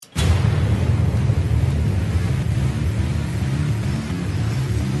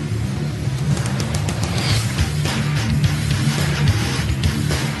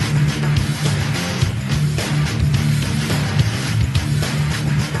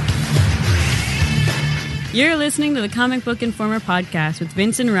You're listening to the Comic Book Informer podcast with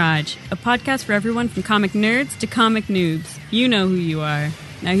Vince and Raj, a podcast for everyone from comic nerds to comic noobs. You know who you are.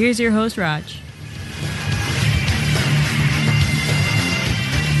 Now here's your host, Raj.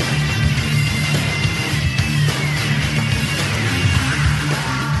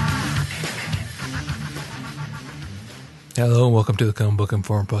 Hello and welcome to the Comic Book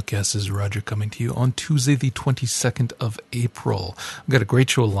Informer podcast. This is Roger coming to you on Tuesday, the 22nd of April. I've got a great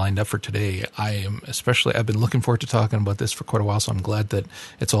show lined up for today. I've been looking forward to talking about this for quite a while, so I'm glad that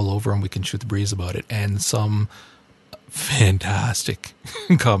it's all over and we can shoot the breeze about it. And some fantastic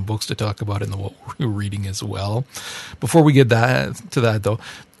comic books to talk about in what we're reading as well. Before we get to that though,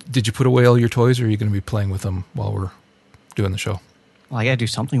 did you put away all your toys, or are you going to be playing with them while we're doing the show? Well, I gotta do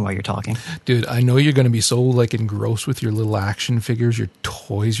something while you're talking. Dude, I know you're going to be so engrossed with your little action figures, your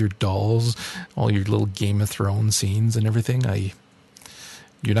toys, your dolls, all your little Game of Thrones scenes and everything.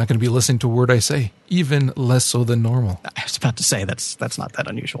 You're not going to be listening to a word I say, even less so than normal. I was about to say that's not that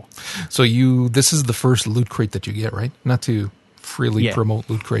unusual. So this is the first Loot Crate that you get, right? Not to freely promote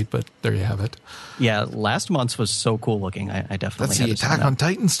Loot Crate, but there you have it. Yeah, last month's was so cool looking. I definitely. That's the Attack on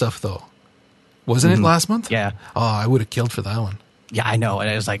Titan stuff, though. Wasn't it last month? Yeah. Oh, I would have killed for that one. Yeah, I know. And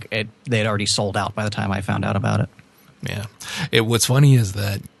it was they had already sold out by the time I found out about it. Yeah. What's funny is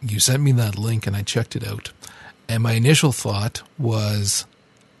that you sent me that link and I checked it out. And my initial thought was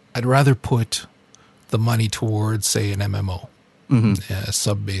I'd rather put the money towards, say, an MMO, a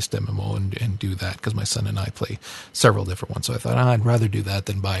sub-based MMO, and do that because my son and I play several different ones. So I thought I'd rather do that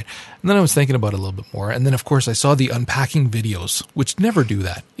than buy it. And then I was thinking about it a little bit more. And then, of course, I saw the unpacking videos, which never do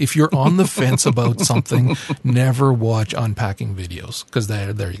that. If you're on the fence about something, never watch unpacking videos because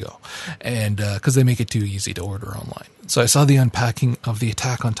there you go. And because they make it too easy to order online. So I saw the unpacking of the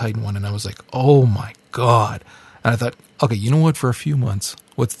Attack on Titan one, and I was like, oh, my God. And I thought, okay, you know what? For a few months,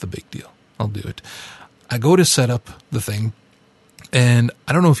 what's the big deal? I'll do it. I go to set up the thing. And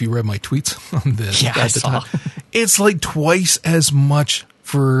I don't know if you read my tweets on this at the time. It's like twice as much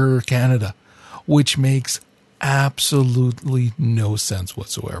for Canada, which makes absolutely no sense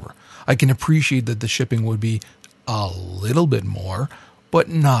whatsoever. I can appreciate that the shipping would be a little bit more, but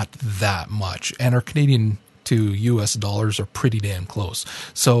not that much. And our Canadian to US dollars are pretty damn close.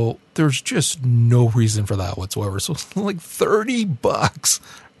 So there's just no reason for that whatsoever. So it's like $30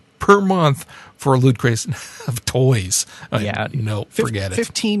 per month for a Loot Crate of toys. No, forget it.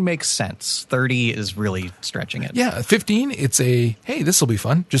 15 makes sense. 30 is really stretching it. Yeah, 15, it's hey, this will be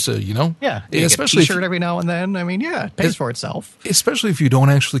fun. Just so you know. Yeah, you especially get a t-shirt every now and then. I mean, it pays for itself. Especially if you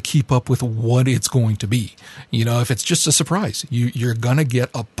don't actually keep up with what it's going to be. If it's just a surprise, you're going to get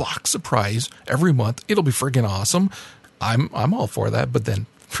a box surprise every month. It'll be friggin' awesome. I'm all for that. But then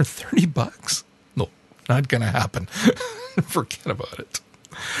for $30, no, not going to happen. Forget about it.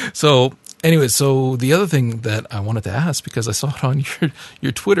 So anyway, the other thing that I wanted to ask, because I saw it on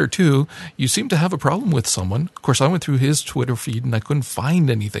your Twitter too, you seem to have a problem with someone. Of course, I went through his Twitter feed and I couldn't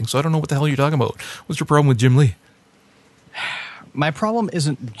find anything, so I don't know what the hell you're talking about. What's your problem with Jim Lee? My problem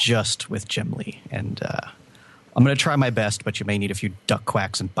isn't just with Jim Lee, and I'm going to try my best, but you may need a few duck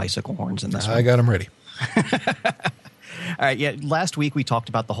quacks and bicycle horns in this one. I got them ready. All right, yeah, last week we talked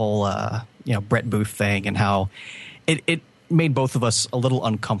about the whole Brett Booth thing and how it made both of us a little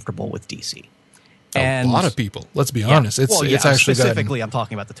uncomfortable with DC. And a lot of people, let's be honest. It's actually specifically, I'm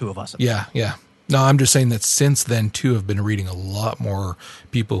talking about the two of us. Yeah. No, I'm just saying that since then, too, I've been reading a lot more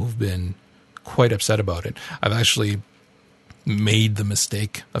people who've been quite upset about it. I've actually made the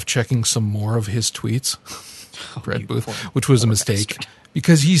mistake of checking some more of his tweets, Brett Booth, which was a mistake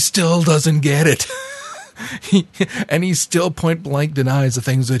because he still doesn't get it. He still point blank denies the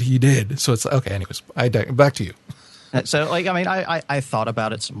things that he did. So it's okay. Anyways, back to you. So, I thought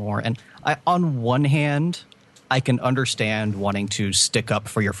about it some more, and on one hand, I can understand wanting to stick up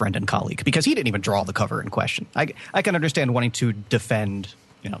for your friend and colleague because he didn't even draw the cover in question. I can understand wanting to defend,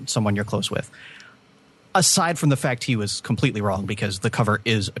 someone you're close with. Aside from the fact he was completely wrong because the cover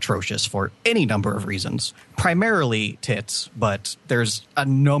is atrocious for any number of reasons, primarily tits, but there's a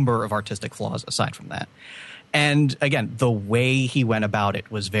number of artistic flaws aside from that. And again, the way he went about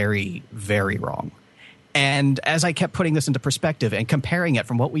it was very, very wrong. And as I kept putting this into perspective and comparing it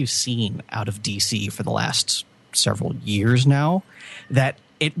from what we've seen out of DC for the last several years now, that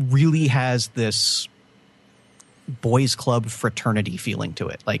it really has this boys club fraternity feeling to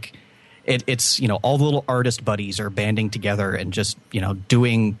it. Like it's all the little artist buddies are banding together and just,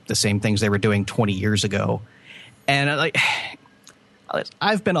 doing the same things they were doing 20 years ago. And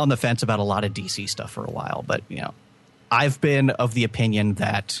I've been on the fence about a lot of DC stuff for a while, but, I've been of the opinion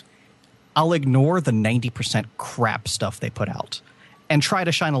that I'll ignore the 90% crap stuff they put out and try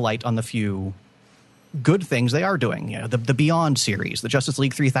to shine a light on the few good things they are doing. You know, the Beyond series, the Justice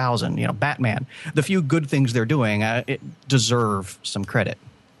League 3000, you know, Batman. The few good things they're doing it deserve some credit.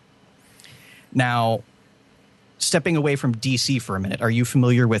 Now, stepping away from DC for a minute, are you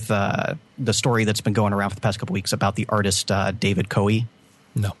familiar with the story that's been going around for the past couple weeks about the artist David Coey?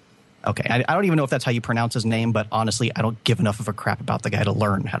 No. Okay, I don't even know if that's how you pronounce his name, but honestly, I don't give enough of a crap about the guy to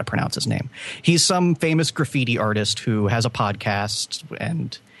learn how to pronounce his name. He's some famous graffiti artist who has a podcast,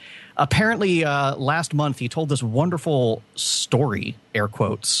 and apparently last month he told this wonderful story, air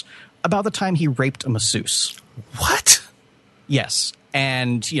quotes, about the time he raped a masseuse. What? Yes,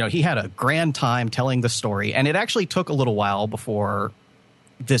 and you know, he had a grand time telling the story, and it actually took a little while before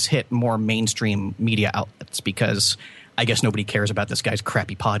this hit more mainstream media outlets because I guess nobody cares about this guy's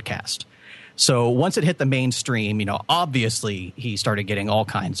crappy podcast. So once it hit the mainstream, you know, obviously he started getting all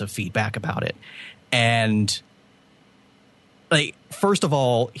kinds of feedback about it. And like, first of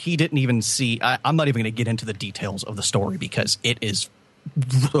all, he didn't even see, I'm not even going to get into the details of the story because it is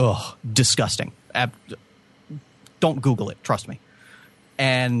disgusting. Don't Google it. Trust me.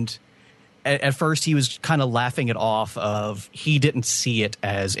 And at first he was kind of laughing it off of he didn't see it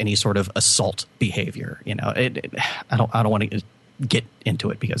as any sort of assault behavior. You know, I don't want to get into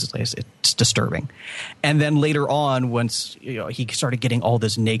it because it's disturbing. And then later on, once you know, he started getting all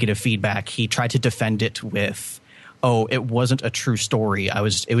this negative feedback, he tried to defend it with, oh, it wasn't a true story.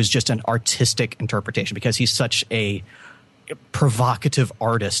 It was just an artistic interpretation because he's such a provocative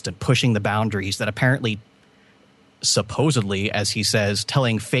artist and pushing the boundaries that apparently, supposedly, as he says,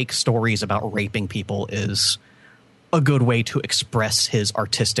 telling fake stories about raping people is a good way to express his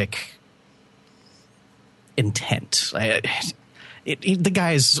artistic intent. The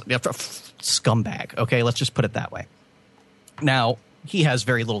guy's a scumbag, okay? Let's just put it that way. Now, he has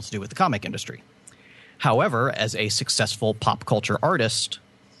very little to do with the comic industry. However, as a successful pop culture artist,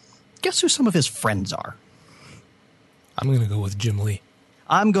 guess who some of his friends are? I'm going to go with Jim Lee.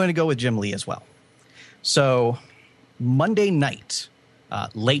 I'm going to go with Jim Lee as well. So Monday night,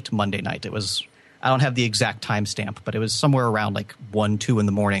 late Monday night, it was, I don't have the exact timestamp, but it was somewhere around like 1, 2 in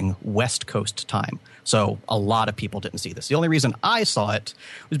the morning, West Coast time. So a lot of people didn't see this. The only reason I saw it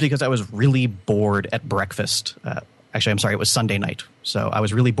was because I was really bored at breakfast. Actually, I'm sorry, it was Sunday night. So I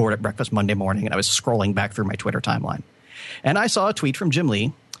was really bored at breakfast Monday morning, and I was scrolling back through my Twitter timeline. And I saw a tweet from Jim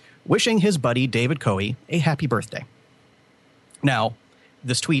Lee wishing his buddy David Coey a happy birthday. Now,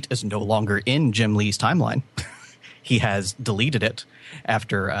 this tweet is no longer in Jim Lee's timeline. He has deleted it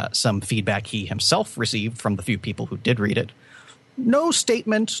after some feedback he himself received from the few people who did read it. No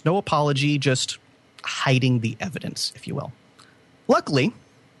statement, no apology, just hiding the evidence, if you will. Luckily,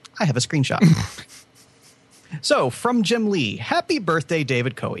 I have a screenshot. So, from Jim Lee, happy birthday,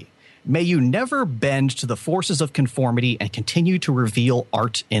 David Coey. May you never bend to the forces of conformity and continue to reveal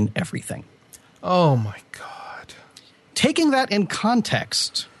art in everything. Oh, my God. Taking that in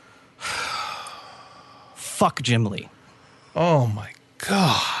context, fuck Jim Lee. Oh, my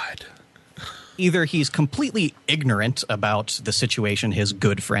God. Either he's completely ignorant about the situation his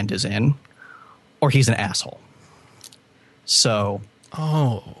good friend is in, or he's an asshole. So,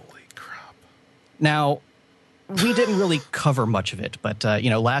 holy crap. Now, we didn't really cover much of it, but,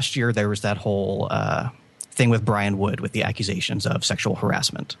 last year there was that whole thing with Brian Wood with the accusations of sexual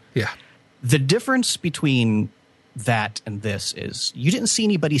harassment. Yeah. The difference between that and this is you didn't see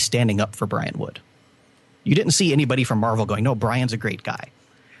anybody standing up for Brian Wood. You didn't see anybody from Marvel going, no, Brian's a great guy.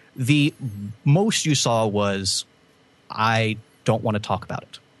 The most you saw was, I don't want to talk about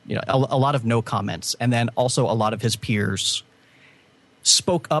it. You know, a lot of no comments. And then also a lot of his peers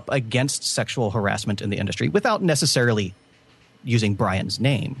spoke up against sexual harassment in the industry without necessarily using Brian's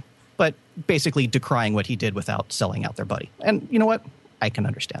name, but basically decrying what he did without selling out their buddy. And you know what? I can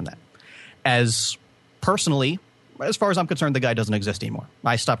understand that. As personally, as far as I'm concerned, the guy doesn't exist anymore.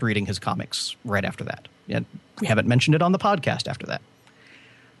 I stopped reading his comics right after that. And we haven't mentioned it on the podcast after that.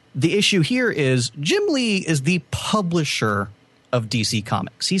 The issue here is Jim Lee is the publisher of DC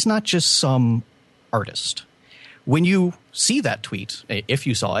Comics. He's not just some artist. When you see that tweet, if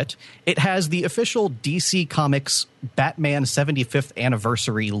you saw it, it has the official DC Comics Batman 75th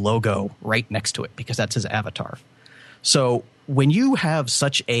anniversary logo right next to it because that's his avatar. So when you have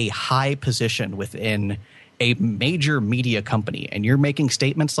such a high position within a major media company and you're making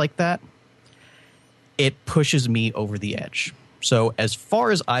statements like that, it pushes me over the edge. So as far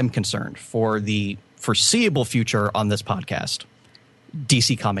as I'm concerned, for the foreseeable future on this podcast,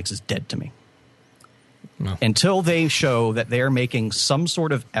 DC Comics is dead to me. No. Until they show that they are making some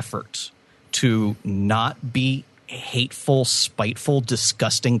sort of effort to not be hateful, spiteful,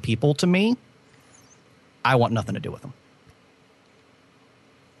 disgusting people to me, I want nothing to do with them.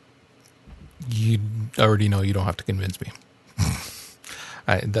 You already know you don't have to convince me.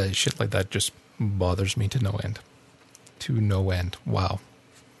 That shit like that just bothers me to no end. To no end. Wow.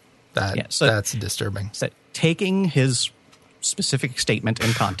 That's disturbing. So taking his specific statement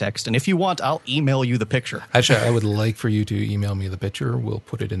in context, and if you want, I'll email you the picture. Actually, I would like for you to email me the picture. We'll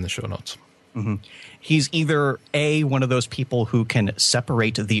put it in the show notes. Mm-hmm. He's either one of those people who can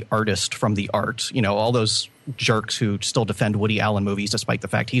separate the artist from the art, all those jerks who still defend Woody Allen movies despite the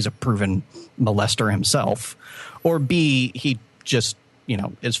fact he's a proven molester himself, or B, he just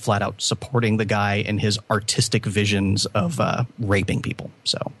is flat out supporting the guy in his artistic visions of raping people.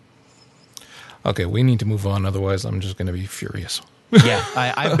 So, okay, we need to move on. Otherwise, I'm just going to be furious. Yeah,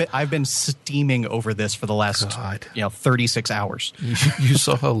 I've been steaming over this for the last 36 hours. You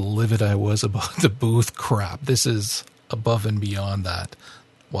saw how livid I was about the Booth crap. This is above and beyond that.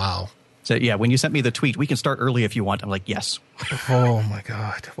 Wow. So yeah, when you sent me the tweet, we can start early if you want. I'm like, yes. Oh my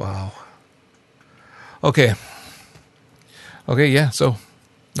God! Wow. Okay. Yeah. So,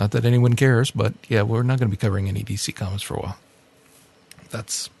 not that anyone cares, but yeah, we're not going to be covering any DC comics for a while.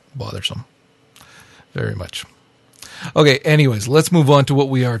 That's bothersome. Very much. Okay, anyways, let's move on to what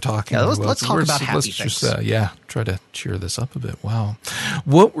we are talking about. Let's talk about happy things. Try to cheer this up a bit. Wow.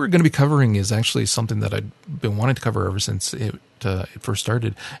 What we're going to be covering is actually something that I've been wanting to cover ever since it first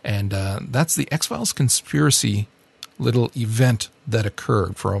started, and that's the X-Files conspiracy little event that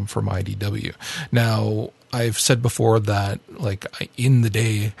occurred from IDW. Now, I've said before that, in the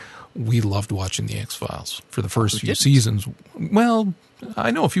day, we loved watching the X-Files for the first few seasons. Well,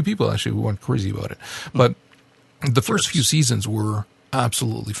 I know a few people actually who weren't crazy about it, but the first few seasons were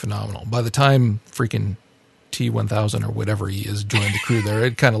absolutely phenomenal. By the time freaking T-1000 or whatever he is joined the crew there,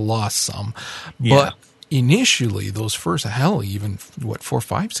 it kind of lost some. But initially, those first, even 4 or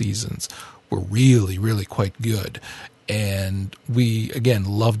 5 seasons were really, really quite good. And we, again,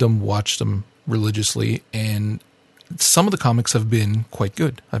 loved them, watched them religiously, and some of the comics have been quite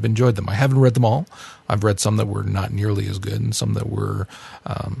good. I've enjoyed them. I haven't read them all. I've read some that were not nearly as good and some that were,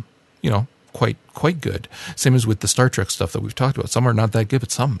 quite good. Same as with the Star Trek stuff that we've talked about. Some are not that good,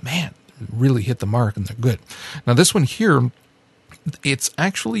 but some, man, really hit the mark and they're good. Now, this one here, it's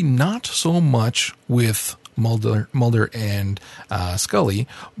actually not so much with Mulder and Scully,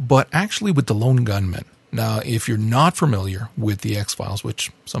 but actually with the Lone Gunmen. Now, if you're not familiar with the X-Files,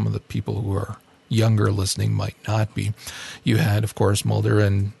 which some of the people who are younger listening might not be, you had, of course, Mulder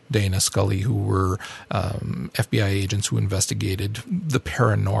and Dana Scully, who were FBI agents who investigated the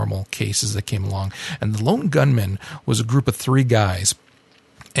paranormal cases that came along. And the Lone Gunmen was a group of 3 guys.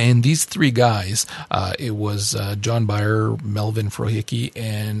 And these 3 guys, it was John Byer, Melvin Frohicke,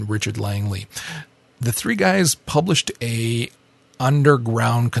 and Richard Langley. The 3 guys published a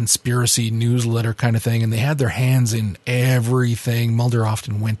underground conspiracy newsletter kind of thing, and they had their hands in everything. Mulder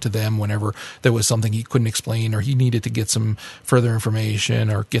often went to them whenever there was something he couldn't explain or he needed to get some further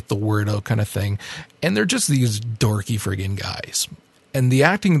information or get the word out kind of thing. And they're just these dorky friggin' guys. And the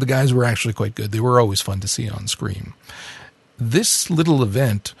acting of the guys were actually quite good. They were always fun to see on screen. This little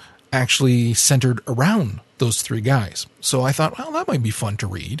event actually centered around those 3 guys. So I thought, well, that might be fun to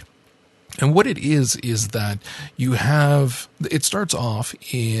read. And what it is that you have, it starts off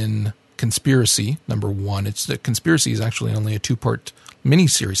in Conspiracy, number 1. The Conspiracy is actually only a 2-part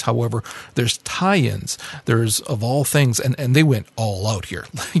miniseries. However, there's tie-ins. There's, of all things, and they went all out here.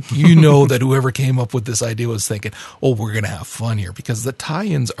 That whoever came up with this idea was thinking, oh, we're going to have fun here. Because the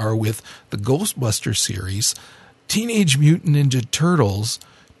tie-ins are with the Ghostbusters series, Teenage Mutant Ninja Turtles,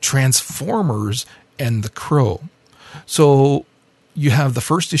 Transformers, and The Crow. So you have the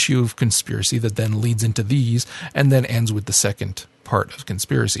first issue of Conspiracy that then leads into these and then ends with the second part of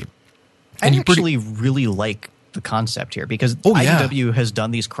Conspiracy. And I really like the concept here because IDW has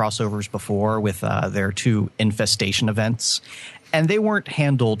done these crossovers before with their 2 Infestation events, and they weren't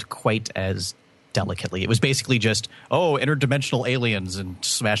handled quite as delicately. It was basically just, interdimensional aliens and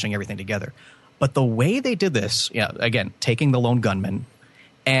smashing everything together. But the way they did this, again, taking the Lone Gunmen,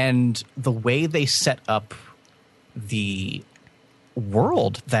 and the way they set up the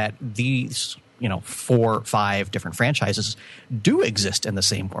world that these 4 or 5 different franchises do exist in the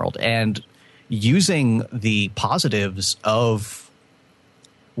same world, and using the positives of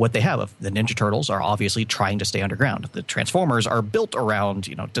what they have. The Ninja Turtles are obviously trying to stay underground. The Transformers are built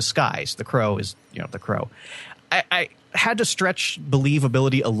around disguise. The Crow is the Crow. I had to stretch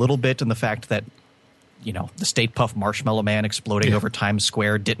believability a little bit in the fact that the Stay Puft Marshmallow Man exploding over Times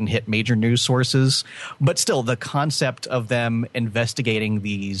Square didn't hit major news sources. But still, the concept of them investigating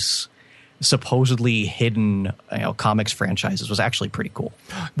these supposedly hidden comics franchises was actually pretty cool.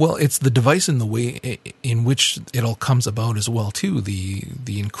 Well, it's the device and the way in which it all comes about as well, too. The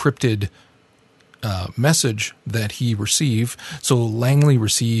encrypted message that he received. So Langley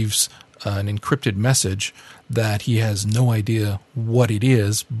receives an encrypted message that he has no idea what it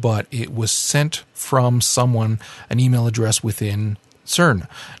is, but it was sent from someone, an email address within CERN.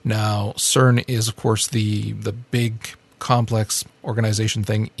 Now, CERN is, of course, the big complex organization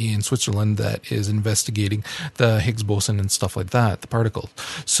thing in Switzerland that is investigating the Higgs boson and stuff like that, the particle.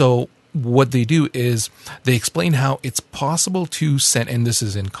 So what they do is they explain how it's possible to send, and this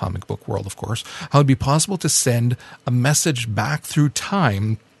is in comic book world, of course, how it'd be possible to send a message back through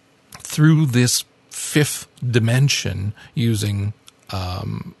time through this fifth dimension using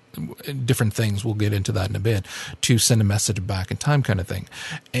different things. We'll get into that in a bit, to send a message back in time kind of thing.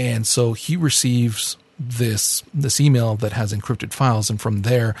 And so he receives this email that has encrypted files, and from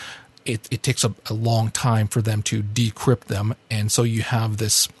there it takes a long time for them to decrypt them, and so you have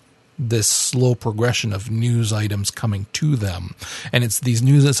this slow progression of news items coming to them. And it's these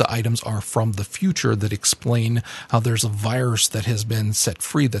news items are from the future that explain how there's a virus that has been set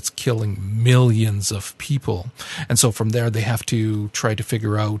free that's killing millions of people. And so from there they have to try to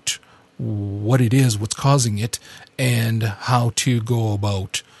figure out what it is, what's causing it, and how to go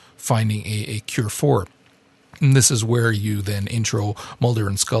about finding a cure for it. And this is where you then intro Mulder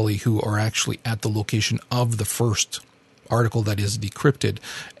and Scully, who are actually at the location of the first article that is decrypted,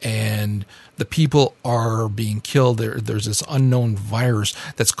 and the people are being killed. There's this unknown virus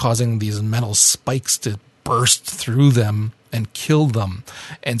that's causing these metal spikes to burst through them and kill them.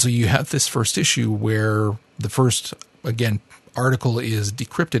 And so you have this first issue where the first, again, article is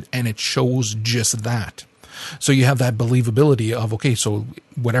decrypted, and it shows just that. So you have that believability of, okay, so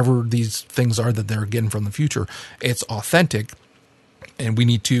whatever these things are that they're getting from the future, it's authentic, and we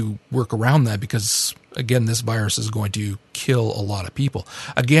need to work around that because, again, this virus is going to kill a lot of people.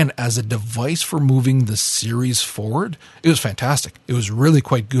 Again, as a device for moving the series forward, it was fantastic. It was really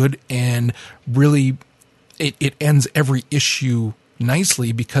quite good, and really it ends every issue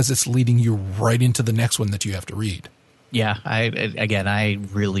nicely because it's leading you right into the next one that you have to read. Yeah, I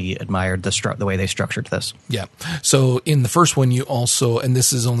really admired the way they structured this. Yeah. So in the first one, you also, and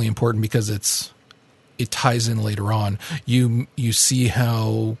this is only important because it ties in later on, you see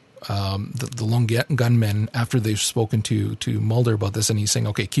how the lone gunmen, after they've spoken to Mulder about this, and he's saying,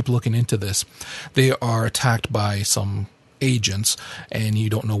 okay, keep looking into this, they are attacked by some agents, and you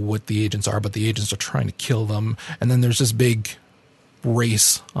don't know what the agents are, but the agents are trying to kill them. And then there's this big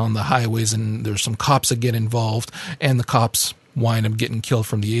race on the highways, and there's some cops that get involved, and the cops wind up getting killed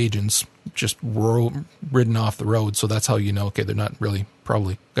from the agents, just ridden off the road. So that's how you know, okay, they're not really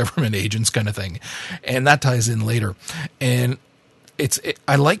probably government agents kind of thing. And that ties in later. And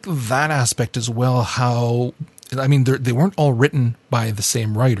I like that aspect as well, how, I mean, they weren't all written by the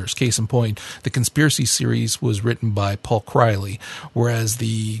same writers. Case in point, the Conspiracy series was written by Paul Criley, whereas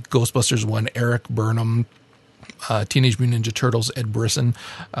the Ghostbusters one, Eric Burnham, Teenage Mutant Ninja Turtles, Ed Brisson,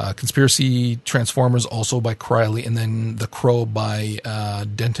 Conspiracy Transformers also by Criley, and then The Crow by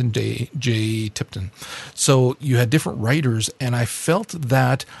Denton J. Tipton. So you had different writers, and I felt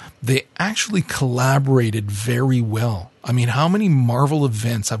that they actually collaborated very well. I mean, how many Marvel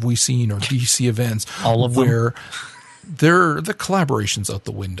events have we seen, or DC events, all of them, where the collaboration's out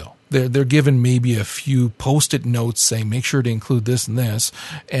the window? They're given maybe a few post-it notes saying, make sure to include this and this,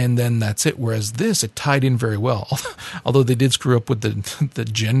 and then that's it. Whereas this, it tied in very well. Although they did screw up with the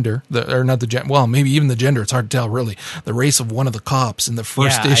gender, or not the gender, well, maybe even the gender, it's hard to tell really. The race of one of the cops in the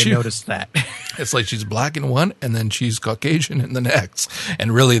first issue. I noticed that. It's like she's black in one, and then she's Caucasian in the next.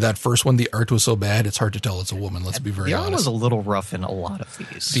 And really, that first one, the art was so bad, it's hard to tell it's a woman, let's be very honest. The art was a little rough in a lot of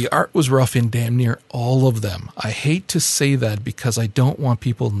these. The art was rough in damn near all of them. I hate to say that because I don't want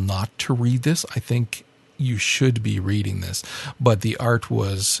people not to read this. I think you should be reading this, but the art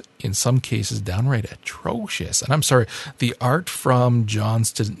was in some cases downright atrocious. And I'm sorry, the art from John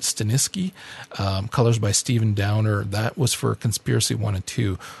Staniski, colors by Stephen Downer, that was for Conspiracy 1 and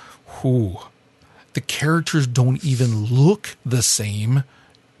 2. Whew. The characters don't even look the same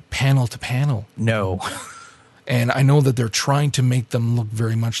panel to panel. No. And I know that they're trying to make them look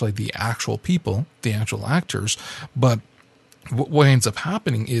very much like the actual people, the actual actors, but what ends up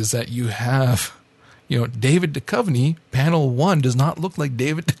happening is that you have, David Duchovny, panel 1 does not look like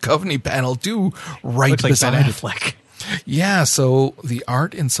David Duchovny, panel 2, right looks beside like Ben it. Affleck. Yeah, so the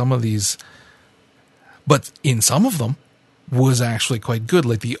art in some of these, but in some of them, was actually quite good.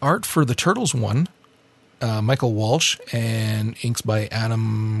 Like the art for the Turtles one, Michael Walsh, and inks by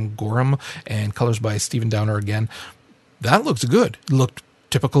Adam Gorham, and colors by Stephen Downer again. That looks good. It looked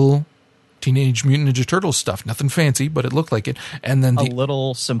typical Teenage Mutant Ninja Turtles stuff. Nothing fancy, but it looked like it. And then a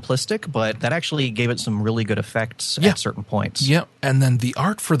little simplistic, but that actually gave it some really good effects Yeah. at certain points. Yeah, and then the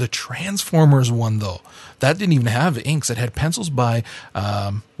art for the Transformers one, though, that didn't even have inks. It had pencils by,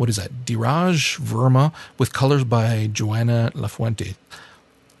 Diraj Verma, with colors by Joanna Lafuente.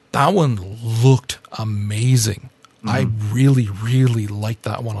 That one looked amazing. I really, really liked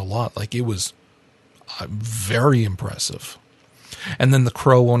that one a lot. Like, it was very impressive. And then the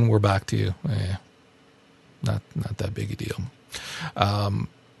Crow one, we're back to, not that big a deal.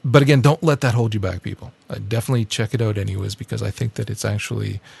 But again, don't let that hold you back, people. Definitely check it out anyways, because I think that it's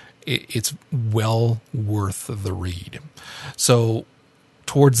actually, it's well worth the read. So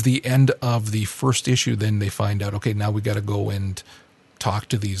towards the end of the first issue, then they find out, okay, now we got to go and talk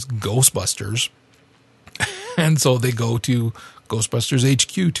to these Ghostbusters. And so they go to Ghostbusters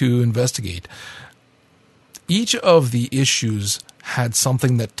HQ to investigate. Each of the issues had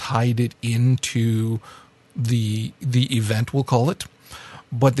something that tied it into the event, we'll call it.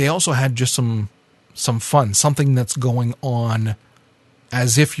 But they also had just some fun, something that's going on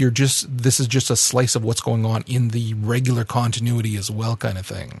as if this is just a slice of what's going on in the regular continuity as well, kind of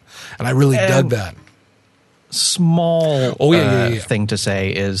thing. And I really dug that. Small yeah. thing to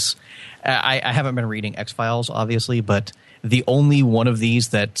say is, I haven't been reading X-Files, obviously, but the only one of these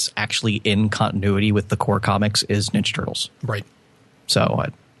that's actually in continuity with the core comics is Ninja Turtles. Right. So,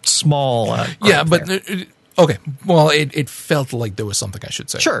 small. Yeah, but okay. Well, it felt like there was something, I should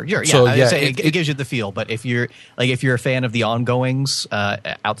say. Sure. Yeah. So, it gives you the feel. But if you're a fan of the ongoings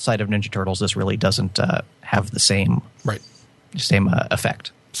outside of Ninja Turtles, this really doesn't have the same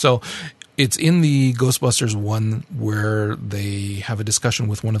effect. So it's in the Ghostbusters one where they have a discussion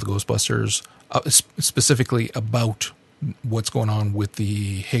with one of the Ghostbusters specifically about what's going on with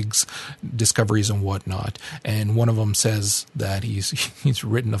the Higgs discoveries and whatnot. And one of them says that he's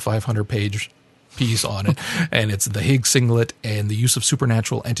written a 500-page piece on it, and it's the Higgs singlet and the use of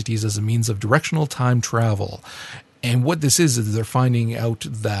supernatural entities as a means of directional time travel. And what this is they're finding out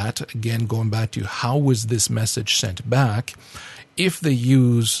that, again, going back to how was this message sent back, if they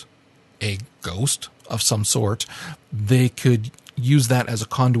use a ghost of some sort, they could use that as a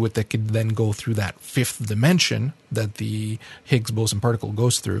conduit that could then go through that fifth dimension that the Higgs boson particle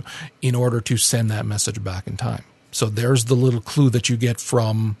goes through in order to send that message back in time. So there's the little clue that you get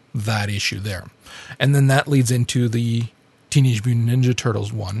from that issue there. And then that leads into the Teenage Mutant Ninja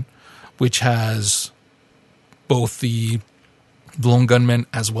Turtles one, which has both the Lone Gunmen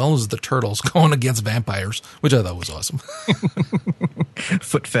as well as the Turtles going against vampires, which I thought was awesome.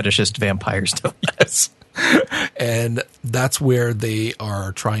 Foot fetishist vampires, though. Yes. And that's where they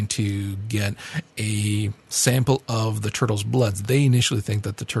are trying to get a sample of the turtles' bloods. They initially think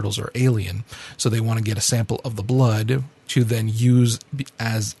that the turtles are alien, so they want to get a sample of the blood to then use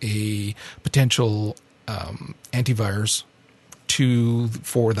as a potential antivirus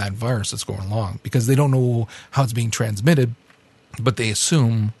for that virus that's going along, because they don't know how it's being transmitted, but they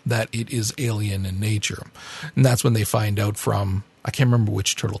assume that it is alien in nature. And that's when they find out from, I can't remember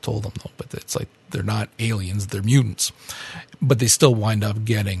which turtle told them, though, but it's like they're not aliens, they're mutants. But they still wind up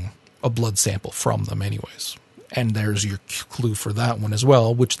getting a blood sample from them anyways. And there's your clue for that one as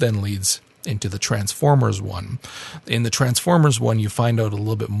well, which then leads into the Transformers one. In the Transformers one, you find out a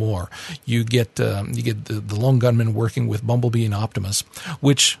little bit more. You get the Lone Gunmen working with Bumblebee and Optimus,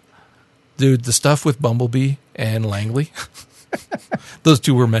 which, dude, the stuff with Bumblebee and Langley, those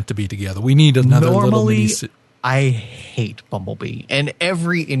two were meant to be together. We need another little mini. I hate Bumblebee and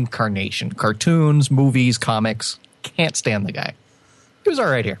every incarnation, cartoons, movies, comics. Can't stand the guy. He was all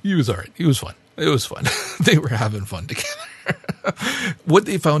right here. He was all right. He was fun. It was fun. They were having fun together. What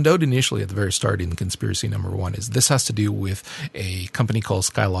they found out initially at the very start in conspiracy number 1 is this has to do with a company called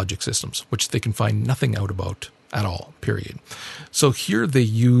Skylogic Systems, which they can find nothing out about at all, period. So here they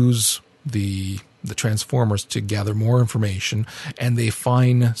use the Transformers to gather more information, and they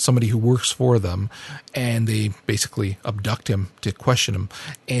find somebody who works for them, and they basically abduct him to question him.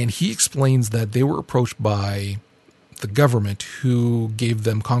 And he explains that they were approached by the government, who gave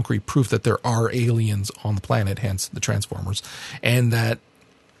them concrete proof that there are aliens on the planet, hence the Transformers, and that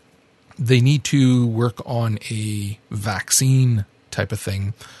they need to work on a vaccine type of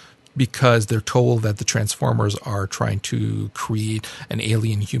thing, because they're told that the Transformers are trying to create an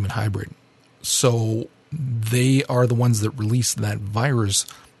alien-human hybrid. So they are the ones that released that virus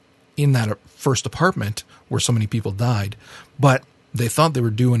in that first apartment where so many people died, but they thought they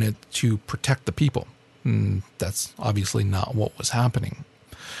were doing it to protect the people. That's obviously not what was happening.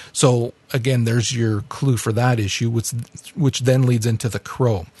 So again, there's your clue for that issue, which then leads into the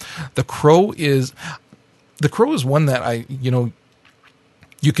Crow. The Crow is one that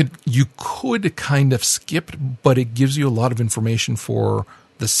You could kind of skip, but it gives you a lot of information for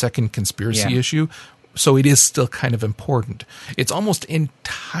the second conspiracy issue. So it is still kind of important. It's almost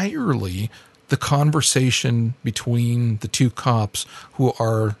entirely the conversation between the two cops who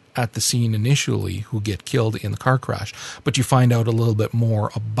are at the scene initially, who get killed in the car crash. But you find out a little bit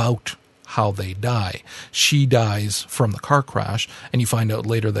more about how they die. She dies from the car crash, and you find out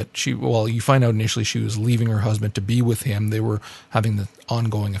later that you find out initially she was leaving her husband to be with him. They were having the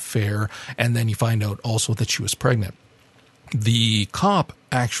ongoing affair, and then you find out also that she was pregnant. The cop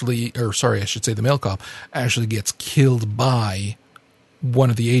the male cop actually gets killed by one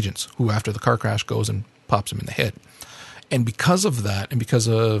of the agents who, after the car crash, goes and pops him in the head. And because of that, and because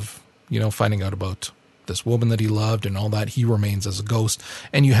of, finding out about this woman that he loved and all that, he remains as a ghost.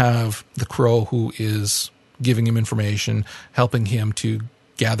 And you have the Crow, who is giving him information, helping him to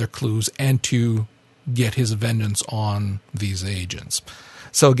gather clues and to get his vengeance on these agents.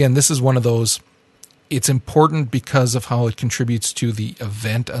 So again, this is one of those, it's important because of how it contributes to the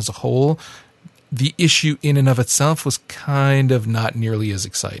event as a whole. The issue in and of itself was kind of not nearly as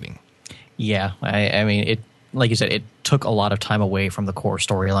exciting. Yeah, I mean, it, like you said, it took a lot of time away from the core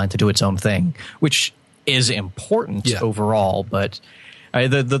storyline to do its own thing, which is important overall. But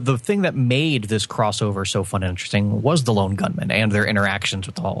the thing that made this crossover so fun and interesting was the lone gunman and their interactions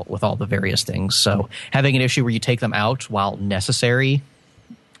with all the various things. So having an issue where you take them out while necessary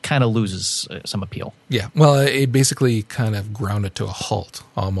kind of loses some appeal. Yeah, well, it basically kind of ground it to a halt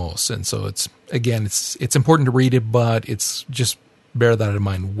almost, and so it's important to read it, but it's just bear that in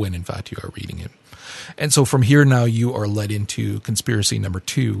mind when in fact you are reading it. And so from here now you are led into conspiracy number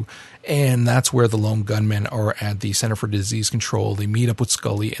 2, and that's where the lone gunmen are at the Center for Disease Control. They meet up with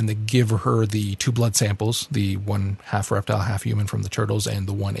Scully and they give her the 2 blood samples, the one half reptile, half human from the turtles, and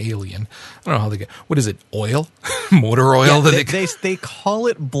the one alien. I don't know how they get, what is it, oil? Motor oil? Yeah, they call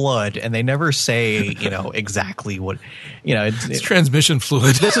it blood, and they never say, exactly what, it's transmission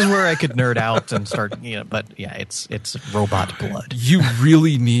fluid. This is where I could nerd out and start, but yeah, it's robot blood. You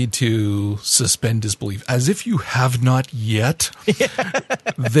really need to suspend disbelief, as if you have not yet.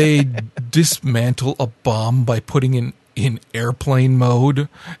 They dismantle a bomb by putting it in airplane mode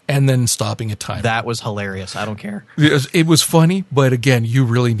and then stopping a timer. That was hilarious. I don't care. It was funny, but again, you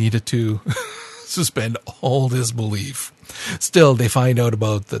really needed to suspend all disbelief. Still, they find out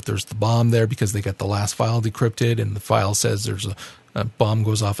about that there's the bomb there because they got the last file decrypted, and the file says there's a bomb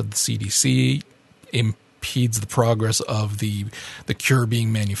goes off at the CDC, impedes the progress of the cure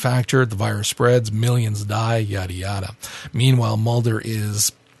being manufactured, the virus spreads, millions die, yada yada. Meanwhile, Mulder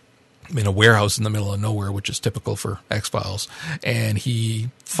is in a warehouse in the middle of nowhere, which is typical for X-Files, and he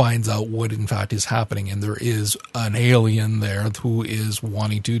finds out what in fact is happening, and there is an alien there who is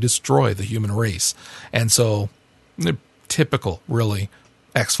wanting to destroy the human race. And so, typical, really,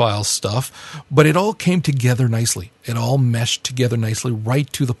 X-Files stuff, but it all came together nicely. It all meshed together nicely,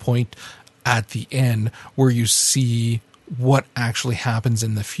 right to the point at the end where you see what actually happens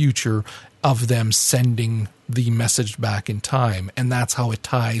in the future of them sending the message back in time. And that's how it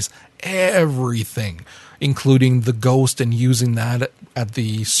ties everything, including the ghost and using that at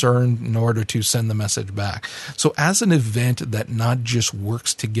the CERN in order to send the message back. So as an event that not just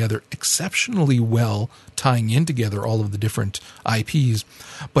works together exceptionally well, tying in together all of the different IPs,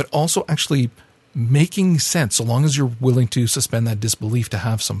 but also actually making sense, so long as you're willing to suspend that disbelief to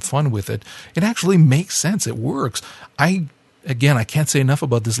have some fun with it, it actually makes sense. It works. I can't say enough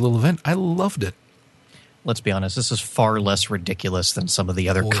about this little event. I loved it. Let's be honest, this is far less ridiculous than some of the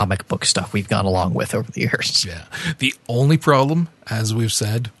other comic book stuff we've gone along with over the years. Yeah. The only problem, as we've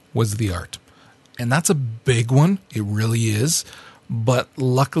said, was the art. And that's a big one. It really is. But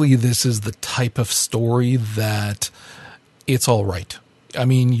luckily, this is the type of story that it's all right. I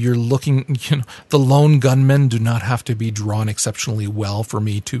mean, you're looking, the lone gunmen do not have to be drawn exceptionally well for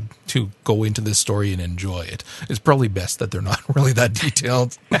me to go into this story and enjoy it. It's probably best that they're not really that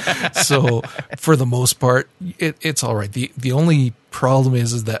detailed. So for the most part, it's all right. The only problem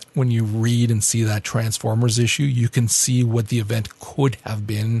is that when you read and see that Transformers issue, you can see what the event could have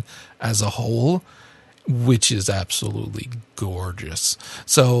been as a whole, which is absolutely gorgeous.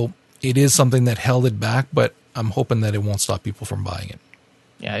 So it is something that held it back, but I'm hoping that it won't stop people from buying it.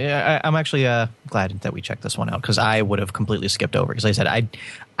 Yeah, I'm actually glad that we checked this one out, because I would have completely skipped over. Because like I said,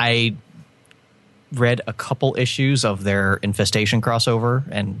 I read a couple issues of their Infestation crossover,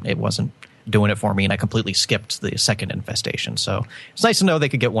 and it wasn't doing it for me, and I completely skipped the second Infestation. So it's nice to know they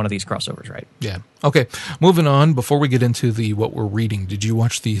could get one of these crossovers right. Yeah. Okay, moving on. Before we get into what we're reading, did you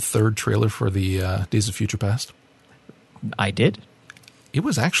watch the third trailer for the Days of Future Past? I did. It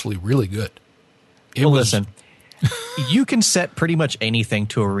was actually really good. Listen. You can set pretty much anything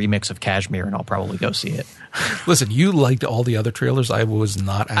to a remix of Kashmir, and I'll probably go see it. Listen, you liked all the other trailers. I was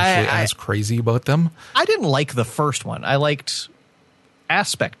not actually as crazy about them. I didn't like the first one. I liked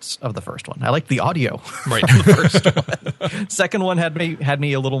aspects of the first one. I liked the audio Right. from the first one. Second one had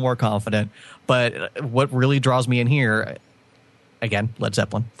me a little more confident. But what really draws me in here, again, Led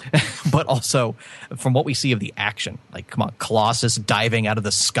Zeppelin, but also from what we see of the action, like, come on, Colossus diving out of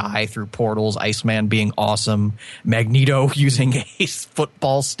the sky through portals, Iceman being awesome, Magneto using a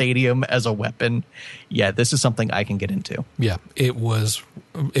football stadium as a weapon. Yeah, this is something I can get into. Yeah, it was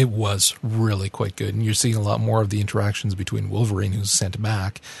really quite good. And you're seeing a lot more of the interactions between Wolverine, who's sent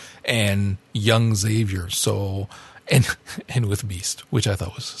back, and young Xavier. So, and with Beast, which I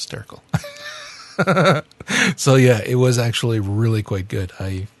thought was hysterical. So yeah, it was actually really quite good.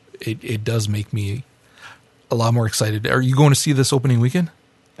 It does make me a lot more excited. Are you going to see this opening weekend?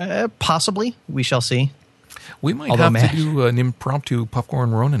 Possibly. We shall see. We might have to do an impromptu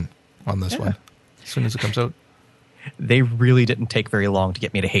Popcorn Ronin on this one as soon as it comes out. They really didn't take very long to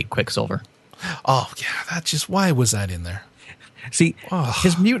get me to hate Quicksilver. Oh yeah, that's just, why was that in there? See,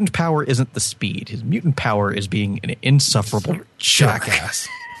 his mutant power isn't the speed. His mutant power is being an insufferable jackass.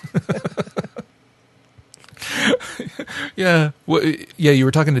 Yeah. Well, yeah, you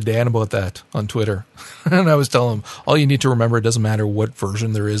were talking to Dan about that on Twitter. And I was telling him, all you need to remember, it doesn't matter what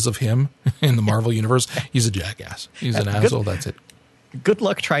version there is of him in the Marvel Universe. He's a jackass. He's an asshole. That's it. Good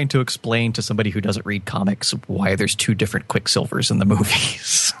luck trying to explain to somebody who doesn't read comics why there's two different Quicksilvers in the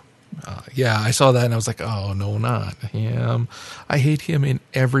movies. Yeah, I saw that and I was like, oh, no, not him. I hate him in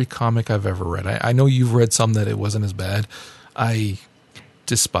every comic I've ever read. I know you've read some that it wasn't as bad. I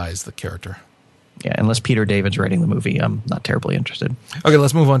despise the character. Yeah, unless Peter David's writing the movie, I'm not terribly interested. Okay,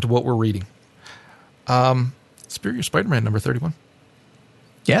 let's move on to what we're reading. Superior Spider-Man number 31.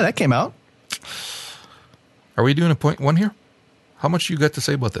 Yeah, that came out. Are we doing a point one here? How much you got to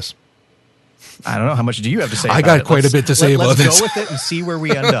say about this? I don't know. How much do you have to say about it? I got quite a bit to say about this. Let's go with it and see where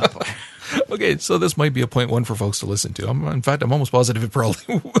we end up. Okay, so this might be a point one for folks to listen to. In fact, I'm almost positive it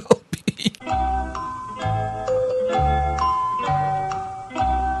probably will be.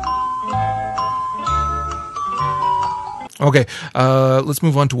 Okay, let's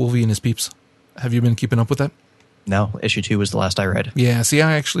move on to Wolvie and his peeps. Have you been keeping up with that? No, issue 2 was the last I read. Yeah, see,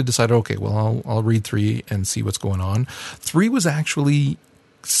 I actually decided, okay, well, I'll read 3 and see what's going on. 3 was actually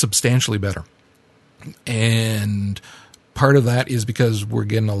substantially better. And part of that is because we're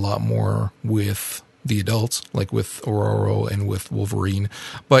getting a lot more with the adults, like with Ororo and with Wolverine.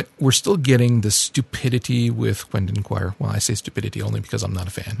 But we're still getting the stupidity with Quentin Quire. Well, I say stupidity only because I'm not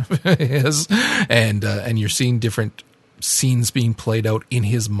a fan of his. And you're seeing different scenes being played out in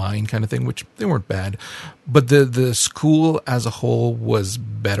his mind kind of thing, which they weren't bad. But the school as a whole was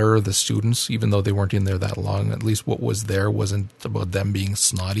better, the students, even though they weren't in there that long. At least what was there wasn't about them being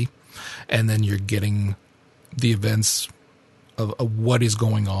snotty. And then you're getting the events of what is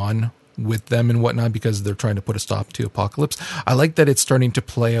going on with them and whatnot, because they're trying to put a stop to Apocalypse. I like that it's starting to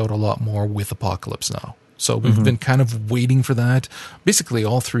play out a lot more with Apocalypse now. So we've been kind of waiting for that basically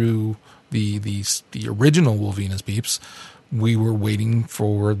all through the original Wolvina's peeps. We were waiting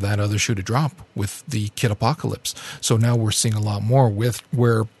for that other shoe to drop with the Kid Apocalypse. So now we're seeing a lot more with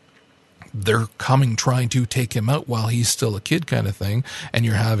where they're trying to take him out while he's still a kid kind of thing. And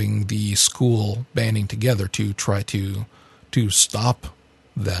you're having the school banding together to try to stop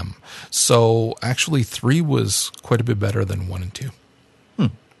them. So actually 3 was quite a bit better than 1 and 2.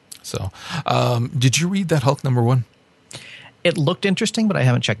 So, did you read that Hulk number 1? It looked interesting, but I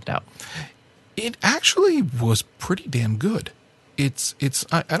haven't checked it out. It actually was pretty damn good. It's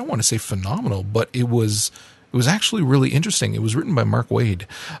I don't want to say phenomenal, but it was actually really interesting. It was written by Mark Waid,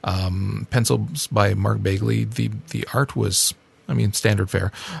 pencils by Mark Bagley. The art was, standard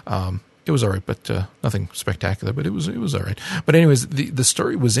fare. It was all right, but nothing spectacular. But it was all right. But anyways, the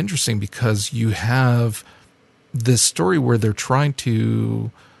story was interesting because you have this story where they're trying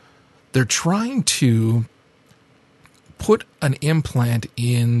to put an implant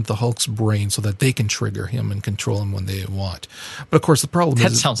in the Hulk's brain so that they can trigger him and control him when they want. But of course, the problem is...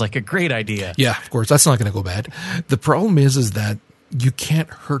 That sounds like a great idea. Yeah, of course. That's not going to go bad. The problem is that you can't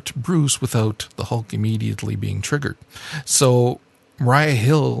hurt Bruce without the Hulk immediately being triggered. So Mariah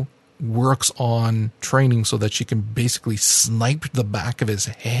Hill works on training so that she can basically snipe the back of his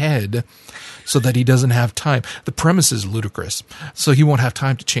head so that he doesn't have time. The premise is ludicrous. So he won't have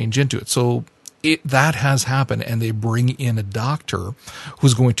time to change into it. So that has happened, and they bring in a doctor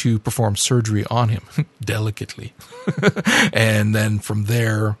who's going to perform surgery on him delicately. And then from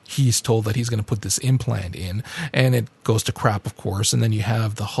there, he's told that he's going to put this implant in, and it goes to crap, of course. And then you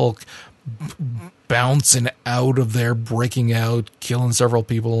have the Hulk bouncing out of there, breaking out, killing several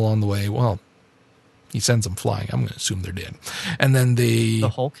people along the way. Well, he sends them flying. I'm going to assume they're dead. And then the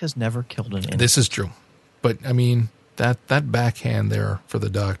Hulk has never killed an enemy. This is true. But, I mean, that backhand there for the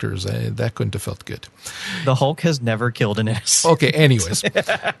doctors, that couldn't have felt good. The Hulk has never killed an innocent. Okay, anyways.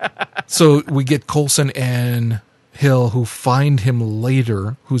 So we get Coulson and Hill, who find him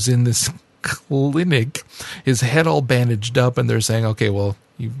later, who's in this clinic, his head all bandaged up, and they're saying, okay, well,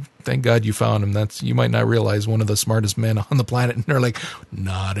 thank God you found him. You might not realize one of the smartest men on the planet. And they're like,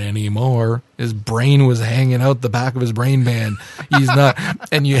 not anymore. His brain was hanging out the back of his brain band. He's not.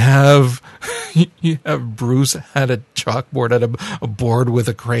 And you have Bruce at a chalkboard, at a board with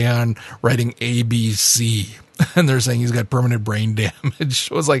a crayon writing ABC. And they're saying he's got permanent brain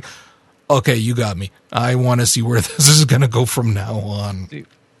damage. I was like, okay, you got me. I want to see where this is going to go from now on.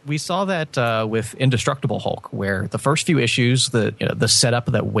 We saw that with Indestructible Hulk, where the first few issues, the setup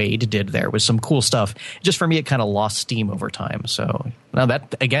that Wade did there was some cool stuff. Just for me, it kind of lost steam over time. So now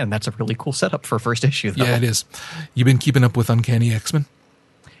that's a really cool setup for first issue, though. Yeah, it is. You've been keeping up with Uncanny X-Men?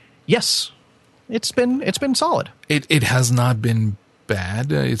 Yes, it's been solid. It has not been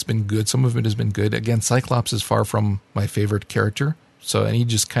bad. It's been good. Some of it has been good. Again, Cyclops is far from my favorite character, and he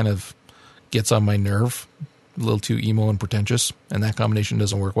just kind of gets on my nerve. A little too emo and pretentious, and that combination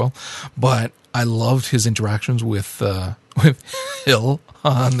doesn't work well. But I loved his interactions with Hill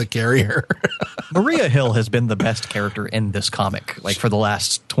on the carrier. Maria Hill has been the best character in this comic, for the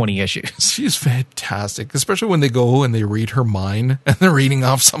last 20 issues. She's fantastic, especially when they go and they read her mind and they're reading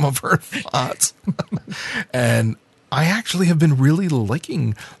off some of her thoughts. And I actually have been really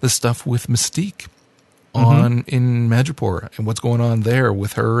liking the stuff with Mystique in Madripoor and what's going on there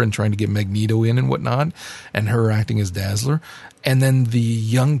with her and trying to get Magneto in and whatnot, and her acting as Dazzler. And then the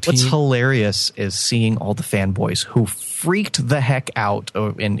young team. What's hilarious is seeing all the fanboys who freaked the heck out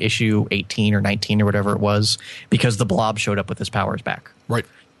in issue 18 or 19 or whatever it was because the Blob showed up with his powers back. Right.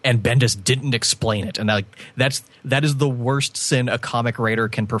 And Bendis didn't explain it. And that is the worst sin a comic writer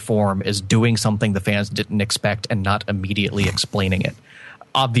can perform, is doing something the fans didn't expect and not immediately explaining it.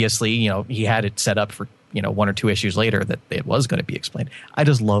 Obviously, he had it set up for 1 or 2 issues later that it was going to be explained. I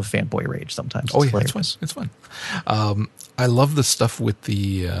just love fanboy rage sometimes. Oh, yeah, it's fun. I love the stuff with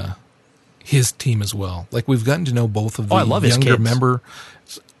his team as well. We've gotten to know both of the younger member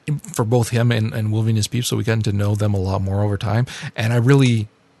for both him and Wolverine His Peeps, so we've gotten to know them a lot more over time. And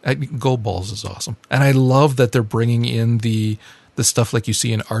Gold Balls is awesome. And I love that they're bringing in the stuff like you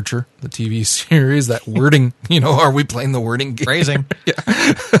see in Archer, the TV series, that wording, are we playing the wording game? Phrasing.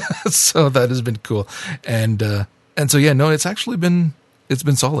 Yeah. So that has been cool. And so, yeah, no, it's been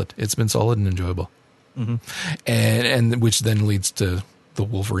solid. It's been solid and enjoyable. Mm-hmm. And which then leads to the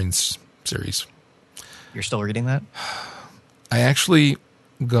Wolverines series. You're still reading that? I actually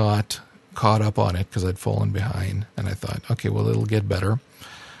got caught up on it because I'd fallen behind, and I thought, okay, well, it'll get better.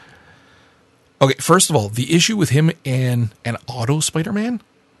 Okay, first of all, the issue with him and Auto Spider-Man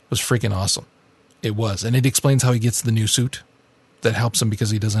was freaking awesome. It was. And it explains how he gets the new suit that helps him because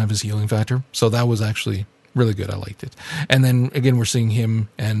he doesn't have his healing factor. So that was actually really good. I liked it. And then, again, we're seeing him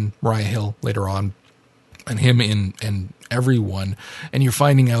and Mariah Hill later on, and him and everyone. And you're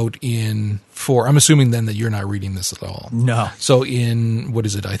finding out in 4. I'm assuming then that you're not reading this at all. No. So in, what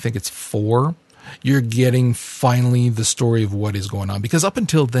is it? I think it's 4. You're getting finally the story of what is going on. Because up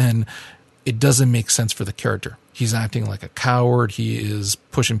until then, it doesn't make sense for the character. He's acting like a coward. He is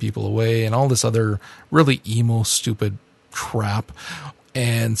pushing people away and all this other really emo, stupid crap.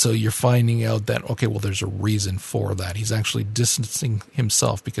 And so you're finding out that, okay, well, there's a reason for that. He's actually distancing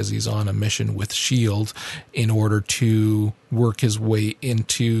himself because he's on a mission with S.H.I.E.L.D. in order to work his way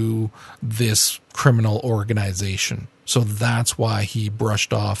into this criminal organization. So that's why he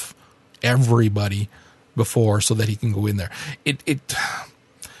brushed off everybody before so that he can go in there.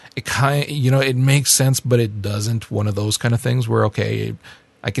 It kind of, it makes sense, but it doesn't. One of those kind of things where, okay,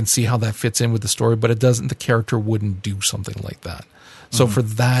 I can see how that fits in with the story, but it doesn't. The character wouldn't do something like that. So for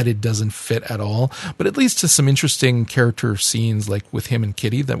that, it doesn't fit at all. But it leads to some interesting character scenes, like with him and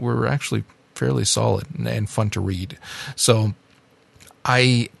Kitty, that were actually fairly solid and fun to read. So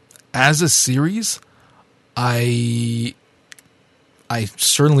as a series, I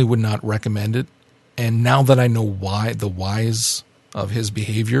certainly would not recommend it. And now that I know the whys of his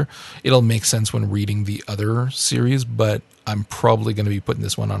behavior, it'll make sense when reading the other series, but I'm probably going to be putting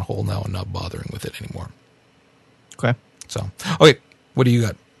this one on hold now and not bothering with it anymore. Okay. So, okay, what do you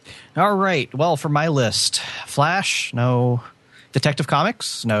got? All right. Well, for my list, Flash, no. Detective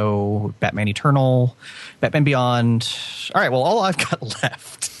Comics, no. Batman Eternal, Batman Beyond. All right, well, all I've got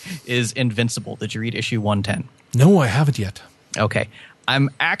left is Invincible. Did you read issue 110? No, I haven't yet. Okay. I'm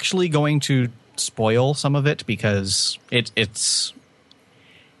actually going to spoil some of it because it's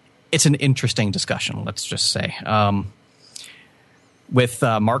an interesting discussion, let's just say. With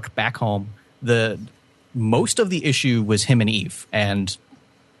Mark back home, most of the issue was him and Eve, and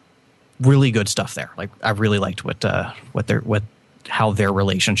really good stuff there. Like, I really liked how their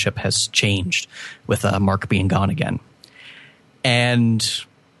relationship has changed with Mark being gone again. And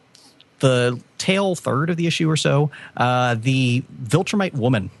the tail third of the issue or so, the Viltrumite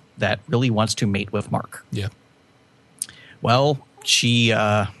woman that really wants to mate with Mark. Yeah. Well, she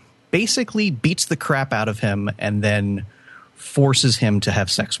basically beats the crap out of him and then forces him to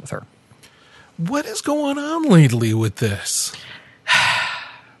have sex with her. What is going on lately with this?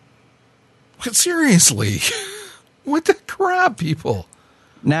 Seriously. What the crap, people?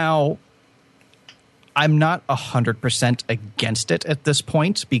 Now, I'm not 100% against it at this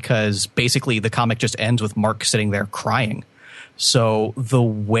point because basically the comic just ends with Mark sitting there crying. So the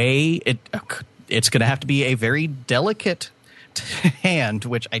way it's going to have to be a very delicate hand,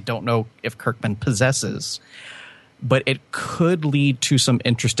 which I don't know if Kirkman possesses, but it could lead to some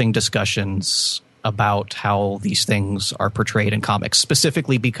interesting discussions about how these things are portrayed in comics,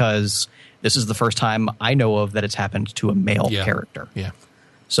 specifically because this is the first time I know of that it's happened to a male character. Yeah.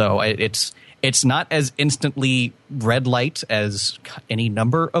 So it's not as instantly red light as any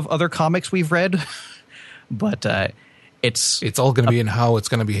number of other comics we've read, but it's all going to be in how it's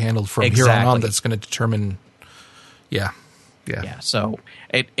going to be handled from here on out. That's going to determine. Yeah. So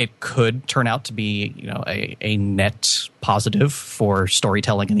it could turn out to be a net positive for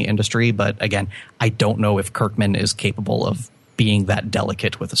storytelling in the industry, but again, I don't know if Kirkman is capable of being that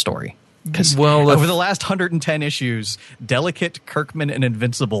delicate with a story. Because over the last 110 issues, delicate, Kirkman, and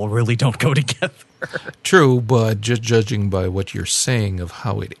Invincible really don't go together. True, but just judging by what you're saying of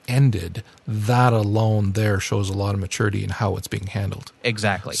how it ended, that alone there shows a lot of maturity in how it's being handled.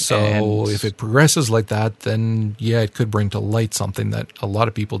 Exactly. So if it progresses like that, then it could bring to light something that a lot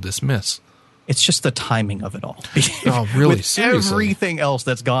of people dismiss. It's just the timing of it all. Oh, really? With Seriously? Everything else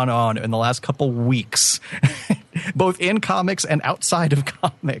that's gone on in the last couple weeks, both in comics and outside of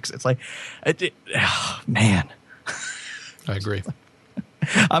comics, it's like, man. I agree.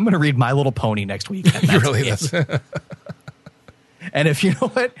 I'm going to read My Little Pony next week. And if you know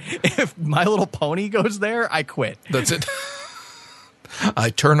what, if My Little Pony goes there, I quit. That's it. I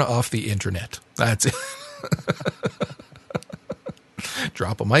turn off the internet. That's it.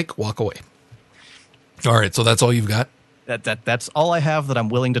 Drop a mic, walk away. All right, so that's all you've got? That's all I have that I'm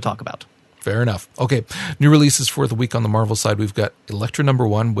willing to talk about. Fair enough. Okay, new releases for the week on the Marvel side. We've got Elektra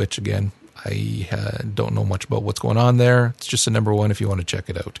 #1, which, again, I don't know much about what's going on there. It's just a #1 if you want to check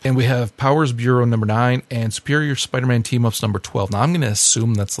it out. And we have Powers Bureau #9 and Superior Spider-Man Team-Ups #12. Now, I'm going to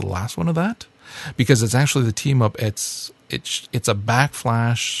assume that's the last one of that because it's actually the team-up. It's a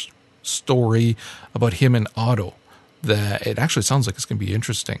backflash story about him and Otto. That it actually sounds like it's going to be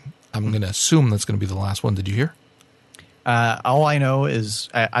interesting. I'm going to assume that's going to be the last one. Did you hear? All I know is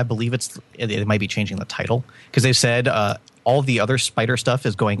I believe it might be changing the title because they said all the other Spider stuff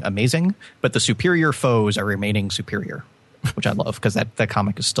is going amazing, but the superior foes are remaining superior, which I love because that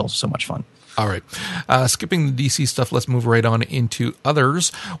comic is still so much fun. All right. Skipping the DC stuff, let's move right on into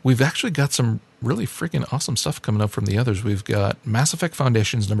others. We've actually got some really freaking awesome stuff coming up from the others. We've got Mass Effect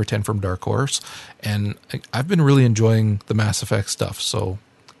Foundations #10 from Dark Horse, and I've been really enjoying the Mass Effect stuff, so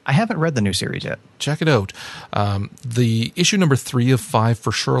I haven't read the new series yet. Check it out. The issue #3 of 5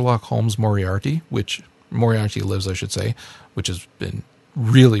 for Sherlock Holmes Moriarty Lives, I should say, which has been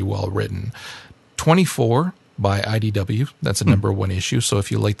really well written. 24 by IDW. That's a #1 issue. So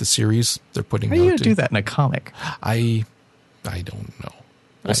if you like the series, they're putting. How are you going to do that in a comic? I don't know.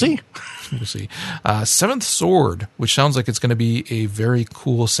 We'll see. We'll see. Seventh Sword, which sounds like it's going to be a very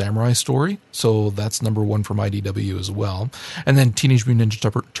cool samurai story. So that's #1 from IDW as well. And then Teenage Mutant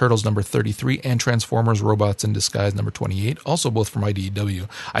Ninja Turtles #33 and Transformers Robots in Disguise #28, also both from IDW.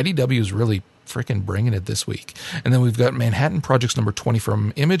 IDW is really freaking bringing it this week. And then we've got Manhattan Projects #20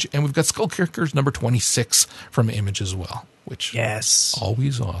 from Image, and we've got Skullcrackers #26 from Image as well, which yes,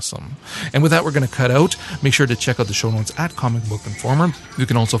 always awesome. And with that, we're going to cut out. Make sure to check out the show notes at Comic Book Informer. You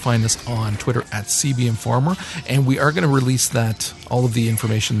can also find us on Twitter at CB Informer, and we are going to release all of the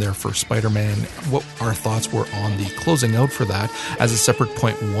information there for Spider-Man, what our thoughts were on the closing out for that as a separate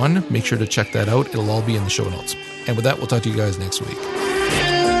point 1. Make sure to check that out. It'll all be in the show notes. And with that, we'll talk to you guys next week.